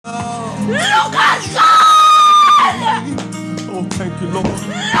Look at God! Oh, thank you, Lord. Look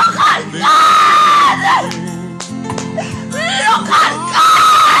at God! Look at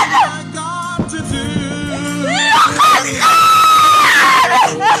God! Look at God!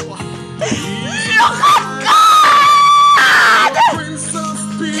 Look at God! Jesus!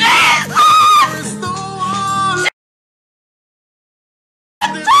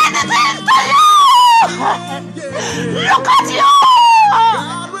 Look at you!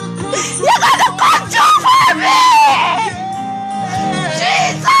 You gotta come through for me!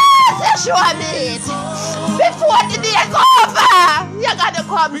 Jesus! You show me it! Before the day is over! You gotta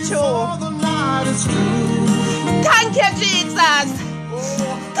come through! Thank you, Jesus!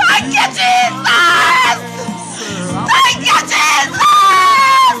 Thank you, Jesus! Thank you, Jesus!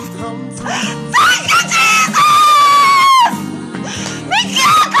 Thank you, Jesus! We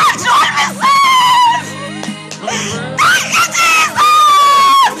can't control myself! Thank you, Jesus!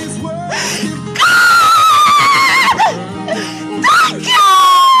 God! Thank you!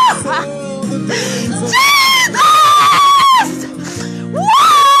 Jesus!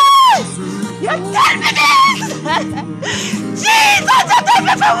 Why? You tell me this! Jesus, you tell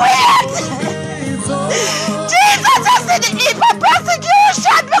me for wait! Jesus, you see the evil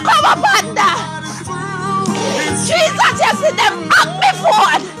persecution become upon them! Jesus, you see them act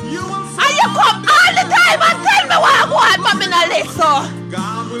before! And you come all the time and tell me what I want, but me not listen.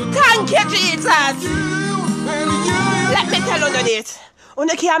 Thank you, Jesus. Let me tell you this.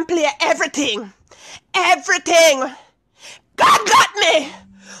 You can play everything. Everything. God got me.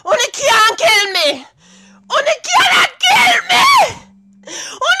 You can't kill me. You cannot kill me.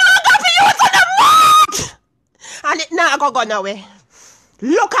 You know I'm going to use on the mouth. And it not going to go nowhere.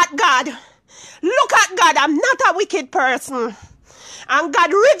 Look at God. Look at God. I'm not a wicked person. And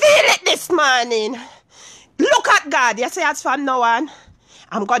God revealed it this morning. Look at God. You see, as from now on,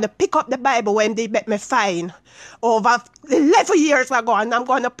 I'm going to pick up the Bible when they make me find over 11 years ago, and I'm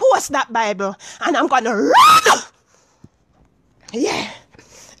going to post that Bible, and I'm going to run. Yeah.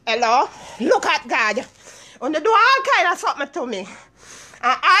 Hello? Look at God. And they do all kind of something to me.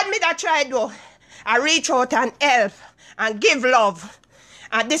 And all me that try do, I reach out and help and give love.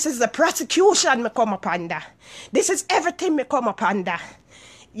 And this is the persecution me come up under. This is everything me come up under.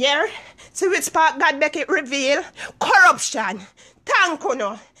 Yeah? See which part God make it reveal? Corruption. Thank you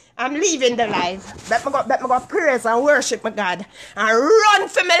no. I'm leaving the life. Let me go praise and worship my God. And run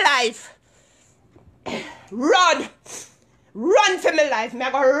for my life. Run. Run for my life. Me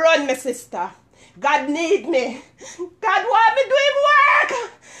I go run, my sister. God need me. God want me doing work.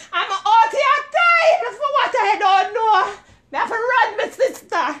 I'm out here time for what I don't know. I have to run, my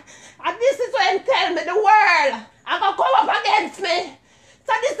sister. And this is when tell me the world I'm going to come up against me.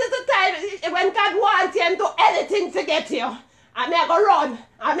 So this is the time when God wants you to do anything to get you. And I'm going to run.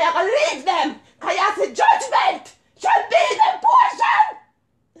 And I'm going to leave them. Because you see judgment should be the portion.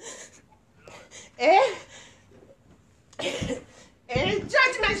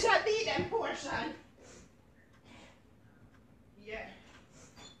 Judgment shall be them portion. Yeah.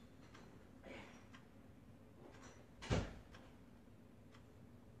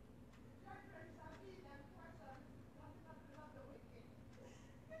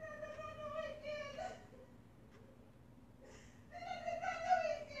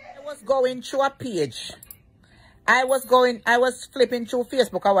 I was going through a page. I was flipping through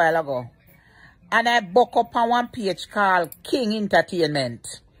Facebook a while ago. And I buck up on one page called King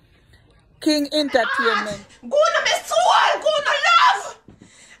Entertainment. King Entertainment. Go to my soul, go to love.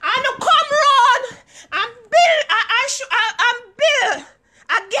 And come run and build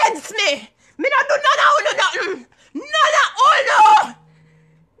against me. Me not do none of nothing. None of all no.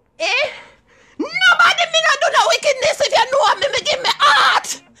 Nobody me not do no wickedness. If you know me, me give me heart.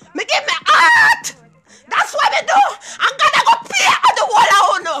 Me give me heart. That's what me do. I'm gonna go pay on the wall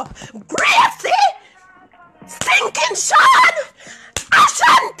of no. Gracie, Stinking Sean,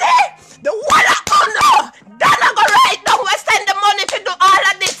 Ashanti, the wall of no. Then I go right down. We send the money to do all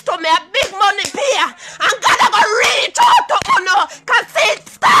of this to me. A big money pay. I'm gonna go reach out to Uno. Cause it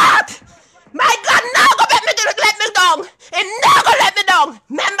start. My God, now go let me down. And now go let me down.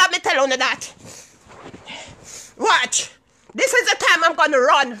 Remember me tell you that. Watch. This is the time I'm gonna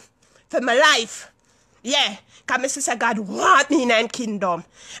run for my life. Yeah. Because my sister God want me in him kingdom.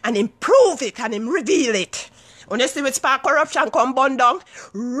 And improve it and him reveal it. When you see with spark corruption come burn down,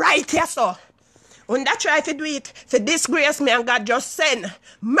 right here so. When that try to do it, for disgrace me and God just send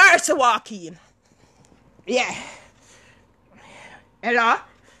mercy walk in. Yeah. Hello?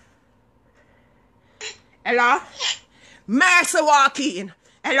 Hello? Mercy walk in.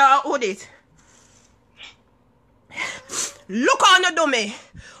 Hello, who this? look how you do me.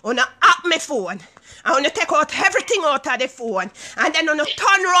 Wanna hack me phone. I wanna take out everything out of the phone. And then wanna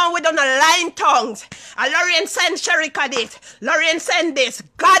turn around with wanna lying tongues. And Lorraine send Sherika this. Lorraine send this.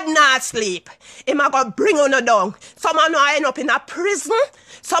 God not sleep. Him a go bring on down. Some of you end up in a prison.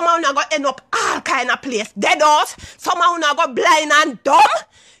 Some of you go end up all kind of place. Dead house. Some of you go blind and dumb.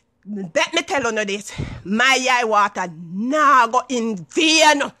 Let me tell you this. My eye water now go in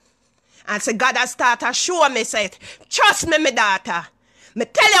vain. And say God has started to show me, say, trust me, my daughter. Me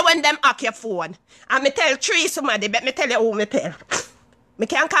tell you when them hack your phone. And me tell three somebody, but me tell you who me tell. Me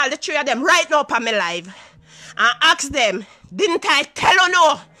can call the three of them right now on my live. And ask them, didn't I tell you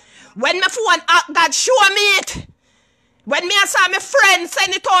no? When my phone hack, God show me it. When me and saw my friend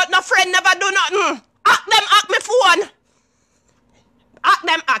send it out, no friend never do nothing. Hack them, hack my phone. Hack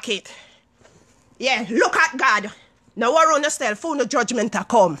them, hack it. Yeah, look at God. Now worry on yourself, for no judgment to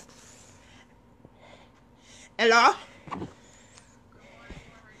come. Hello?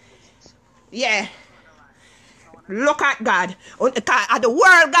 Yeah. Look at God. At the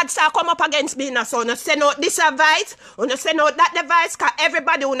world, God start come up against me now. So, you send out this advice, you send out that device, because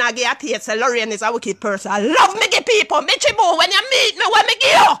everybody who not get a taste, say, Lorraine is a wicked person. I love me give people. Michibu, when you meet me, when me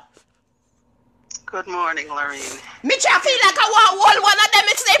give you? Good morning, Lorraine. Mitch, I feel like I want one of them,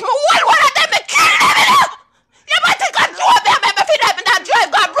 it's safe. One of them, it kill them. You might think I drove them, I feel like I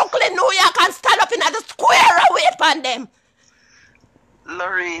drive to Brooklyn, New York, and stand up in the square away from them.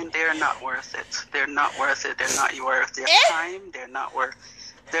 Lorraine, they're not worth it. They're not worth it. They're not worth your time. They're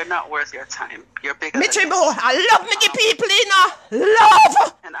not worth your time. You're bigger than this. I love me people, you know.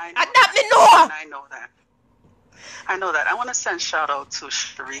 Love. And I know that. Me know. And I know that. I know that. I want to send shout out to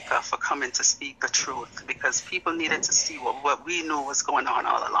Sherika for coming to speak the truth, because people needed to see what we knew was going on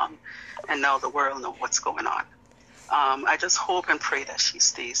all along, and now the world knows what's going on. I just hope and pray that she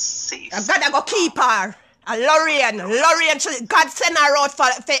stays safe. I'm gonna go keep her. Lorraine, God send her out for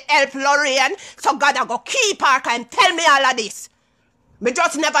help Lorraine, so God I go keep her and tell me all of this. Me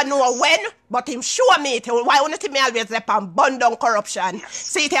just never know when, but him show me it. Why won't me always let on burn down corruption? Yes.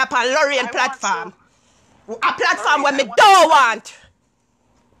 See it up on Lorraine platform. A platform where me don't want.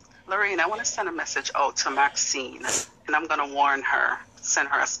 Lorraine, I want to send a message out to Maxine, and I'm going to warn her, send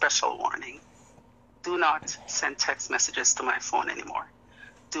her a special warning. Do not send text messages to my phone anymore.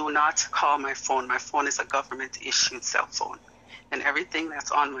 Do not call my phone. My phone is a government-issued cell phone, and everything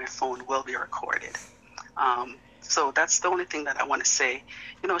that's on my phone will be recorded. So that's the only thing that I want to say.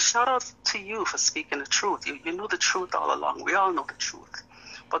 You know, shout out to you for speaking the truth. You knew the truth all along. We all know the truth.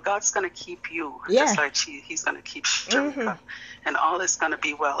 But God's going to keep you, just like He's going to keep Sherika, and all is going to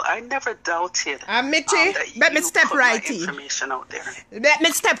be well. I never doubted that let me step right in. Information out there. Let me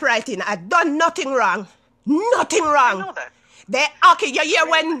step right in. I done nothing wrong. Nothing wrong. I know that. Okay, you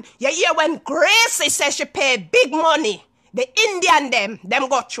hear when Gracie says she pay big money, the Indian them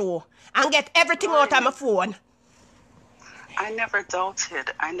go through and get everything out of my phone. I never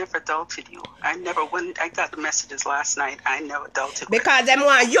doubted you. When I got the messages last night, I never doubted. Because them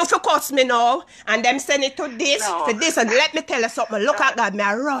want you to cuss me now, and them send it to this, for this, and let me tell you something. Look at God, me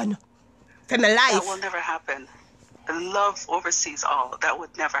I run for my life. That will never happen. The love oversees all. That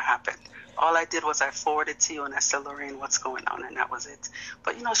would never happen. All I did was I forwarded to you and I said, Lorraine, what's going on? And that was it.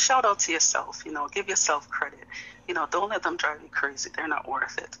 But, you know, shout out to yourself. You know, give yourself credit. You know, don't let them drive you crazy. They're not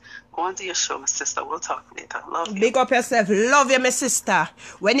worth it. Go on to your show, my sister. We'll talk later. Love you. Big up yourself. Love you, my sister.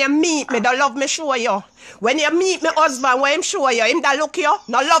 When you meet me, don't love me show you. When you meet my husband, when him show you, him that look you,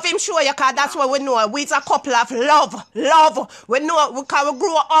 no love him show you, because that's what we know. We's a couple of love. We know, because we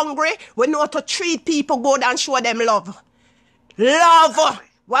grow hungry, we know to treat people good and show them love. Love. Exactly.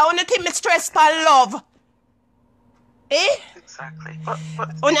 Why won't you think me stress for love? Eh? Exactly.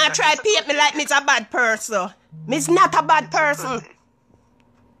 When I try to paint me like me's a bad person. Me's not a bad person.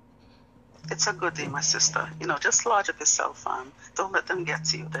 It's a good day, my sister. You know, just lodge up yourself, don't let them get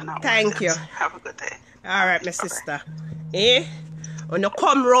to you. They're not Thank you. Have a good day. All right, my sister. Eh? When you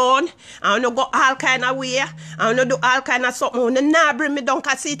come round, and you go all kind of way, and you do all kind of something, when you not bring me down,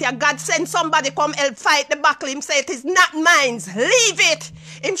 because see it, God send somebody come help fight the battle. Him say it is not mine. Leave it.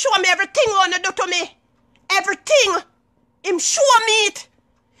 Him show me everything you do to me. Everything. Him show me it.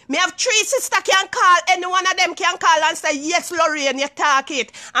 Me have 3 sisters can call, any one of them can call and say, yes, Lorraine, you talk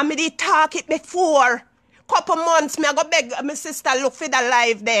it. And me did talk it before. Couple months, me I go beg my sister look for the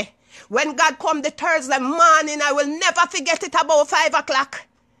live there. When God come the Thursday morning, I will never forget it about 5 o'clock.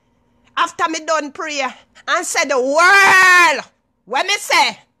 After me done prayer, and say the world, when me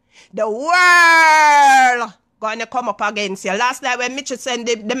say, the world gonna come up against you. Last night when Mitchell sent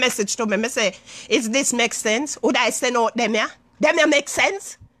the message to me, me say, is this make sense? Would I send out them here? Them here make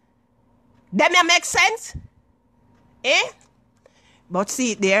sense? Them here make sense? Eh? But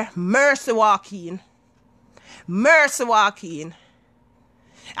see it there, mercy walk in. Mercy walk in.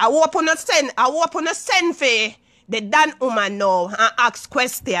 I hope on a send for the Dan woman now and ask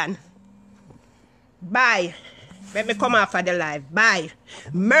question. Bye. Let me come off of the live. Bye.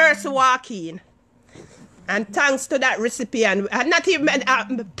 Mercy walk in. And thanks to that recipient. And not even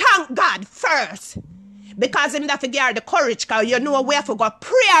thank God first. Because him that figure the courage, because you know where to go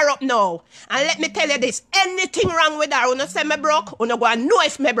prayer up now. And let me tell you this, anything wrong with her, you say me broke, you go and know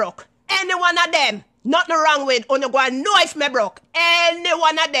if me broke. Any one of them, nothing wrong with, you go and know if me broke. Any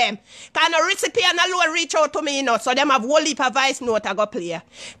one of them. Because the recipient alone reach out to me, you know, so them have whole heap of voice note I go play.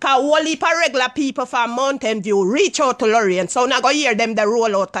 Because whole heap of regular people from Mountain View reach out to Lorraine, so I go hear them the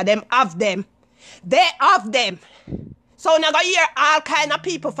roll out, because them have them. They have them. So I go hear all kind of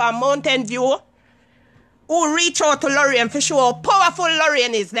people from Mountain View who reach out to Lorraine for sure how powerful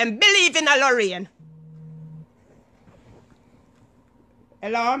Lorraine is. Them believe in a Lorraine.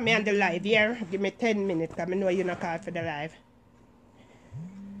 Hello, me on the live here. Give me 10 minutes because I know you're not called for the live.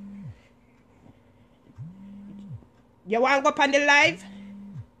 You want to go up on the live?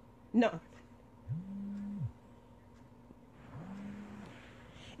 No.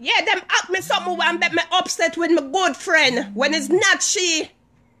 Yeah, them ask me something and make me upset with my good friend when it's not she.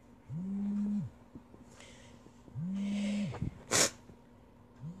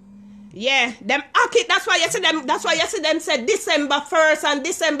 Yeah, them act it. That's why you see them said December 1st and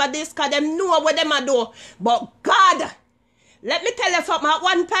December this, cause them know what them a do. But God, let me tell you something. At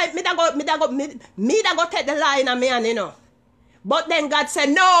one time, me da go take the line of me and you know. But then God said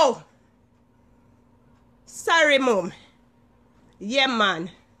no. Sorry, mom. Yeah,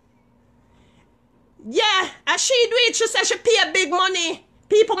 man. Yeah, as she do it, she said she pay big money.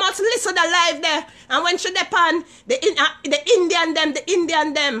 People must listen to live there. And when she depend, the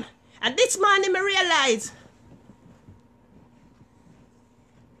Indian them. And this morning, I realize,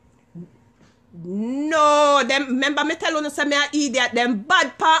 no, them, remember me tell you, say me an idiot, them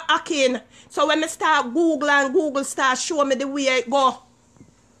bad part hacking. So when me start Google and Google start show me the way it go.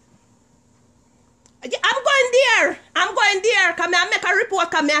 I'm going there, because I make a report,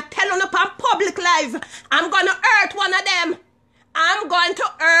 because I tell you up on public live, I'm going to hurt one of them. I'm going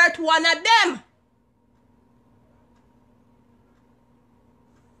to hurt one of them.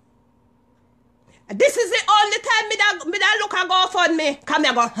 This is the only time me da look and go for me. Come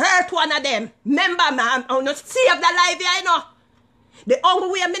here, go hurt one of them. Remember, man, I'm not save the life here, you know. The only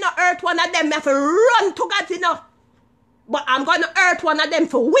way me not hurt one of them, me have to run to God, you know. But I'm going to hurt one of them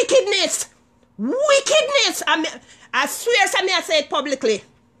for wickedness. Wickedness. I swear to me, I say it publicly.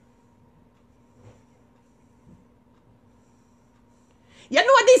 You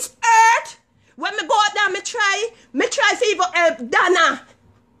know this hurt? When me go out there, me try to even help Dana.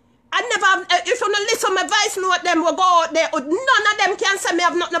 I never, if you don't listen to my voice note, them will go out there. None of them can say me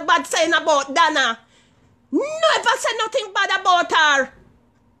have nothing bad saying about Dana. Never say nothing bad about her.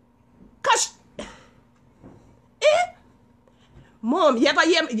 Cause, Mom, you ever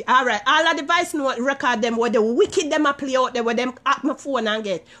hear me? Alright, all of the voice note record them where the wicked them a play out there where them at my phone and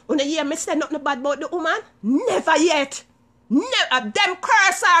get. When you hear me say nothing bad about the woman? Never yet. Never. Them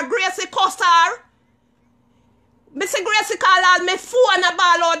curse her, Gracie cuss her. Mr. Gracie call all me phone a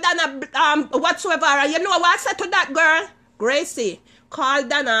ball out Dana whatsoever. You know what I said to that girl? Gracie, call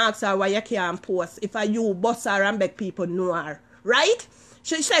Dana ask her why you can't post. If I you bust her and beg people know her. Right?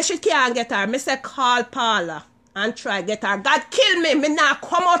 She said she can't get her. Me say call Paula and try get her. God kill me. Me now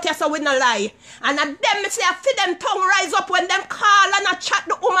come out here so we no lie. And them me say I feel them tongue rise up when them call and I chat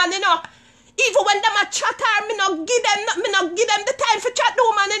the woman, you know. Even when them a chat her, me no give them the time for chat the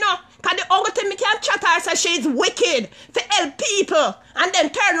woman, you know. Cause the only thing me can chat her say she's wicked to help people and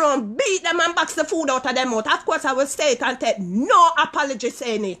then turn around, beat them and box the food out of them mouth. Of course I will say it and take no apology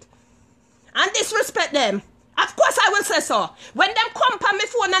saying it. And disrespect them. Of course I will say so. When them come on my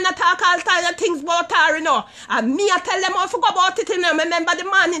phone and I talk all kind of things about her, you know, and me I tell them how to go about it, you know. Remember the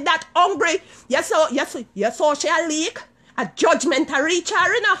man in that hungry, yes, so she a leak. A judgment a reach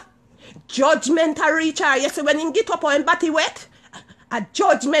her, you know. Judgment a reach her. You see when he get up on body wet, a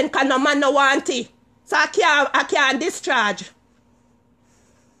judgment can no man no want it. So I can't discharge.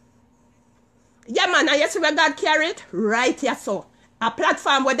 Yeah man, and you see where God carry it? Right, yes so. A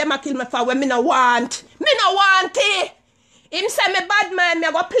platform where them a kill me for when me no want. Me no want it. Him say me bad mind,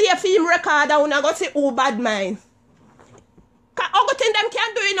 me go play for him record and I go see who bad mind. Cause all the thing them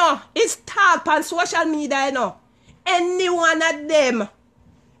can do, you know, is talk on social media, you know. Any one of them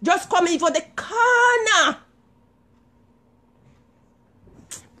just come in for the corner.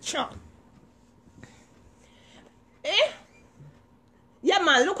 Sure. Yeah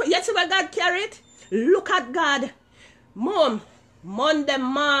man, look, you see where God carried? Look at God. Mom, Monday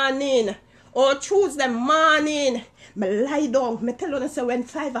morning or Tuesday morning, me lie down. Me tell you, say when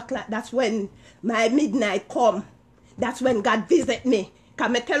 5 o'clock, that's when my midnight come. That's when God visit me.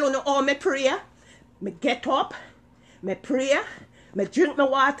 Can me tell you all me prayer? Me get up, me pray, me drink my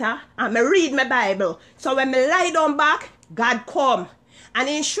water, and me read my Bible. So when me lie down back, God come. And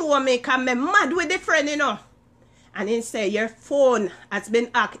he show me, can me mad with the friend, you know. And he say, your phone has been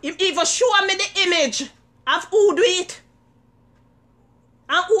hacked. He even show me the image of who do it.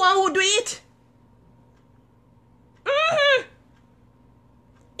 And who do it.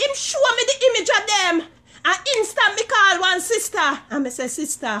 Him show me the image of them. And instant me call one sister. And me say,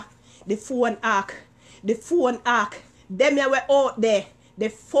 sister, the phone hack. The phone hack. Them here were out there. The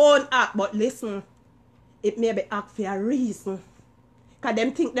phone hack. But listen, it may be hack for a reason. Because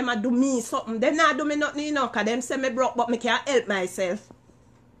them think them a do me something. Them not do me nothing, you know. Because them say me broke, but me can't help myself.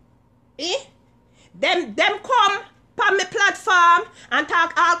 Eh? Them come on my platform and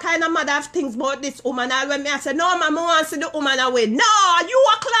talk all kind of mother of things about this woman. All when me I say, no, man, I want to see the woman away. No, you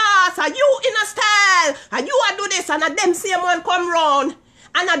a class, and you in a style, and you a do this, and a them same one come round,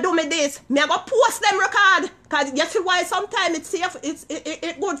 and I do me this. Me I go post them record. Because you see why sometimes it's safe, it's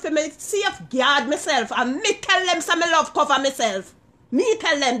good for me, it's safe guard myself, and me tell them some love cover myself. Me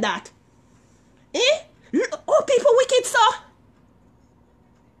tell them that. Eh? Oh, people wicked, so.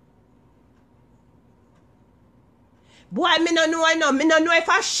 Boy, me no know, I know. Me no know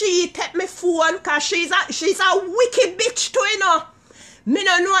if she take me phone, because she's a wicked bitch too, you know. Me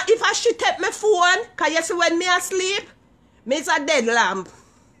no know if she take me phone, because you see when me asleep, me's a dead lamb.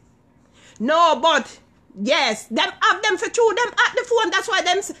 No, but, yes, them have them for true, them at the phone, that's why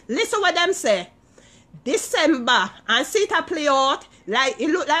them, listen what them say. December, and see it a play out, like, it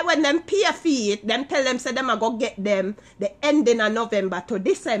look like when them pay feet, them tell them, say them a go get them, the ending of November to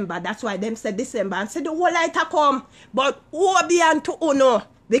December, that's why them say December, and say the whole light a come, but who be on to uno,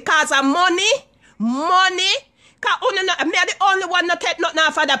 because of money, because uno, me are the only one not take nothing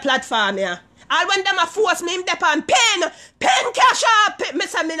off of the platform here, and when them a force me, him dep on pen cash up, me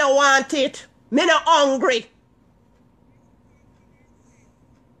say me no want it, me no hungry.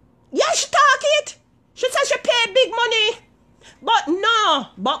 Yeah, she talk it. She said she paid big money. But no.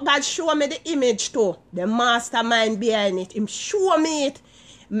 But God show me the image too. The mastermind behind it. Him show me it.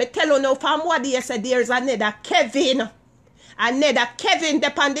 Me tell you now from what he said there's another Kevin. Another Kevin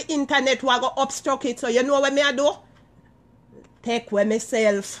up on the internet who go obstruct it. So you know what me I do? Take away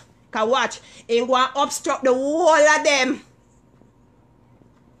myself. Cause watch. He go obstruct the whole of them.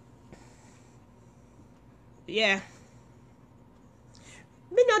 Yeah.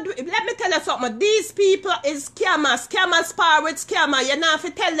 Me not do, let me tell you something. These people is scammers. Scammers power with scammer. You not have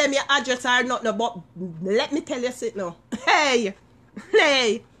to tell them your address or nothing. But let me tell you something now. Hey.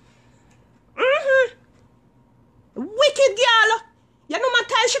 Wicked girl. You know my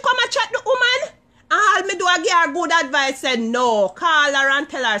time she come and chat the woman. All me do a give her good advice. Say no. Call her and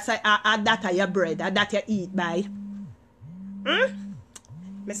tell her say that are your bread. That you eat by.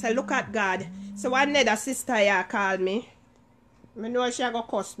 Me say look at God. So one other sister here call me. I know she go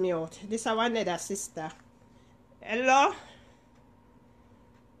cuss me out. This is one other sister. Hello?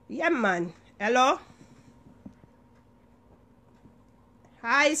 Yeah, man. Hello?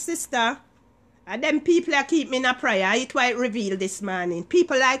 Hi, sister. And them people that keep me in a prayer. It why it revealed this morning.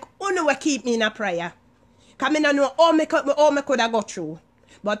 People like, who keep me in a prayer. Because I don't know how me could have got through.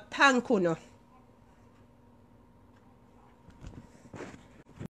 But thank you.